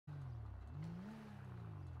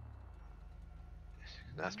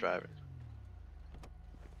Nice driving.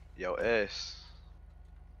 Yo, Ace.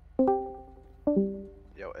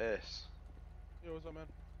 Yo, Ace. Yo, what's up, man?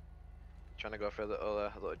 Trying to go for a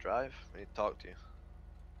little drive? I need to talk to you.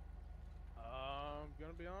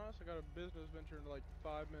 Gonna be honest, I got a business venture in like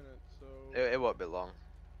 5 minutes, so. It won't be long.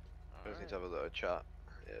 I just need to Alright. have a little chat.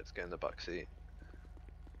 Yeah, let's get in the back seat.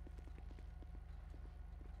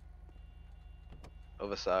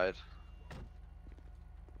 Other side.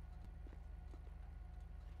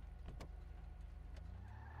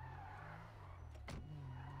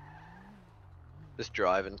 Just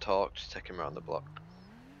drive and talk, just take him around the block.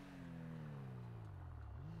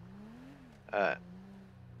 Alright.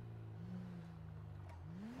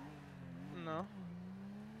 No.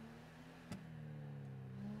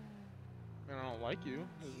 I mean, I don't like you.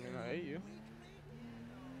 Doesn't mean I hate you.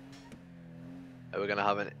 Are we gonna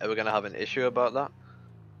have an issue about that?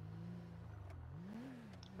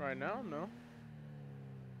 Right now, no.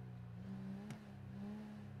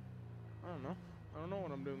 I don't know. I don't know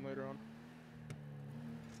what I'm doing later on.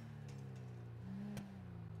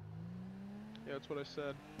 Yeah, that's what I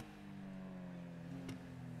said.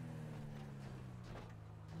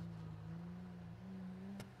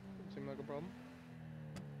 Doesn't seem like a problem.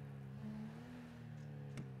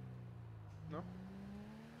 No?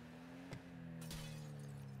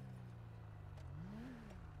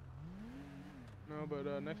 No, but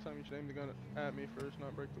next time you should aim the gun at me first,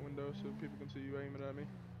 not break the window so people can see you aim it at me.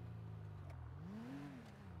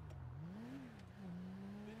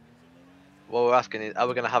 What we're asking is, are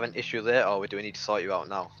we gonna have an issue later, or do we need to sort you out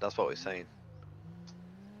now? That's what we're saying.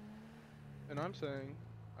 And I'm saying,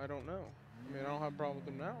 I don't know. I mean, I don't have a problem with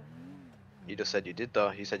them now. You just said you did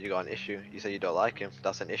though. You said you got an issue. You said you don't like him.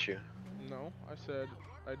 That's an issue. No, I said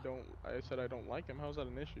I don't like him. How's that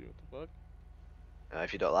an issue? What the fuck?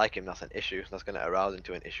 If you don't like him, that's an issue. That's gonna arouse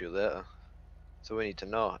into an issue later. So we need to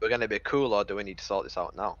know. We're gonna be cool, or do we need to sort this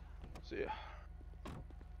out now? See ya.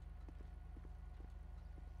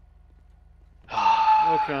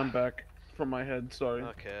 Okay, I'm back from my head, sorry.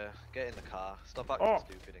 Okay, get in the car. Stop acting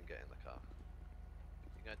stupid and get in the car.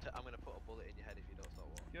 I'm gonna put a bullet in your head if you don't stop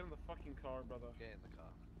walking. Get in the fucking car, brother. Get in the car.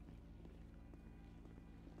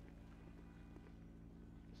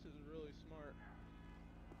 This is really smart.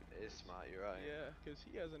 It is smart, you're right. Yeah, because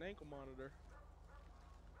he has an ankle monitor.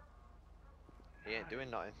 He ain't doing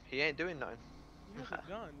nothing. He ain't doing nothing. He has a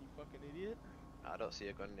gun, you fucking idiot. I don't see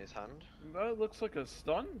a gun in his hand. That looks like a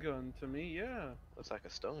stun gun to me, yeah. Looks like a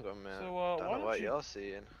stun gun, man. So, Don't why know what don't you you're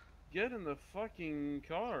seeing. get in the fucking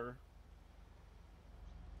car?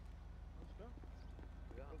 Let's go.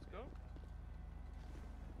 Yeah. Let's go.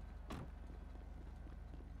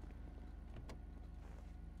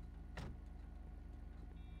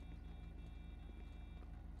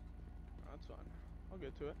 That's fine. I'll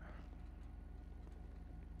get to it.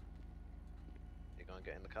 You gonna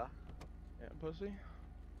get in the car? Yeah, pussy.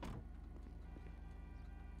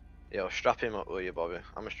 Yo, strap him up, will you, Bobby?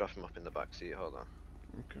 I'm gonna strap him up in the back seat. Hold on.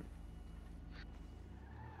 Okay.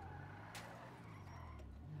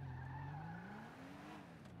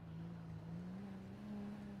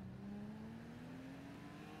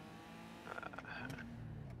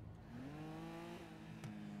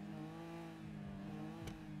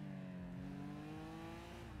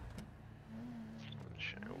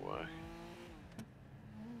 Should work.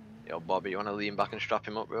 Yo, Bobby, you wanna lean back and strap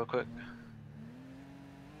him up real quick?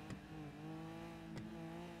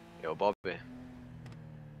 Yo, Bobby.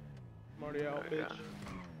 I'm already out, There we bitch. go.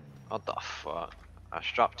 What the fuck? I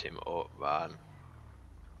strapped him up, man.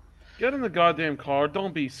 Get in the goddamn car,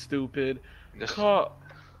 don't be stupid. Just Car.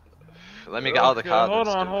 let me get out of the car. Hold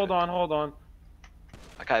then, on, stupid. hold on, hold on.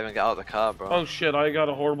 I can't even get out of the car, bro. Oh shit, I got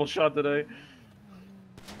a horrible shot today.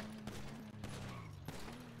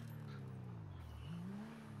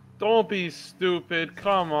 Don't be stupid,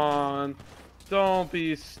 come on. Don't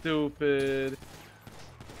be stupid.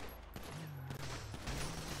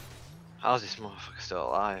 How's this motherfucker still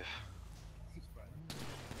alive?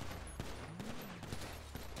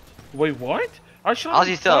 Wait, what? I shot How's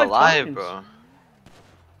him he still 5 alive, times. bro?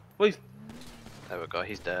 Wait, There we go,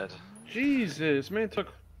 he's dead. Jesus, man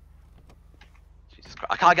took. Jesus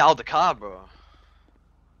Christ. I can't get out of the car, bro.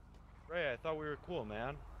 Ray, I thought we were cool,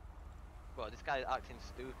 man. Bro, this guy's acting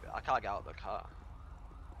stupid. I can't get out of the car.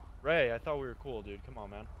 Ray, I thought we were cool, dude. Come on,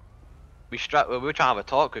 man. We were trying to have a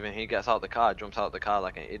talk with him. He gets out of the car, jumps out of the car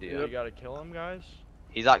like an idiot. You gotta kill him, guys.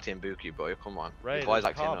 He's acting bookie, boy. Come on. Ray, Your boy's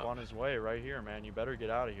there's a acting cop up. on his way right here, man. You better get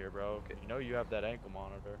out of here, bro. Okay. You know you have that ankle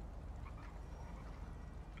monitor.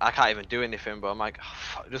 I can't even do anything, bro. I'm like,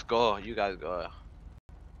 fuck, just go. You guys go.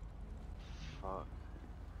 Fuck.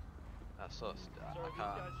 That's so So I these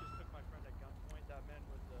can't. guys just took my friend at gunpoint. that man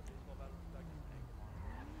with the baseball bat on his back, he's an ankle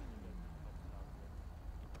monitor. You guys need to help us out here.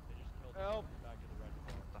 They just killed him Help! in the back of the red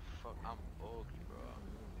car. What the fuck? I'm ugly, bro.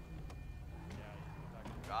 Yeah, he's in the back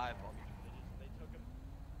of the red Drive car. off. They took him.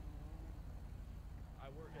 I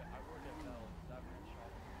work at Bell's. That man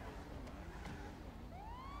shot him with a baseball bat.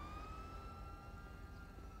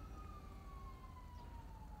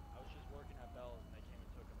 I was just working at Bell's and they came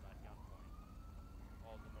and took him at gunpoint.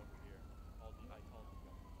 Called them over here. I called them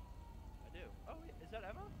government. I do. Oh, is that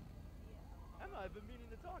Emma? Yeah. Emma, I've been meaning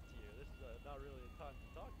to talk to you. This is not really a time to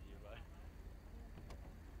talk to you, but